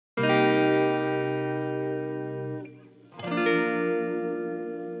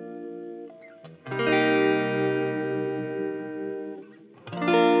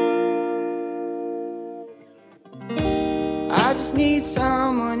just need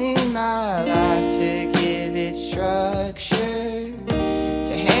someone in my life to give it structure,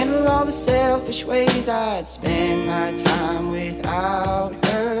 to handle all the selfish ways I'd spend my time without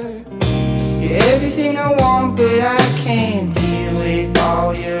her. You're everything I want, but I can't deal with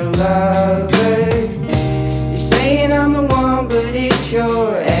all your love.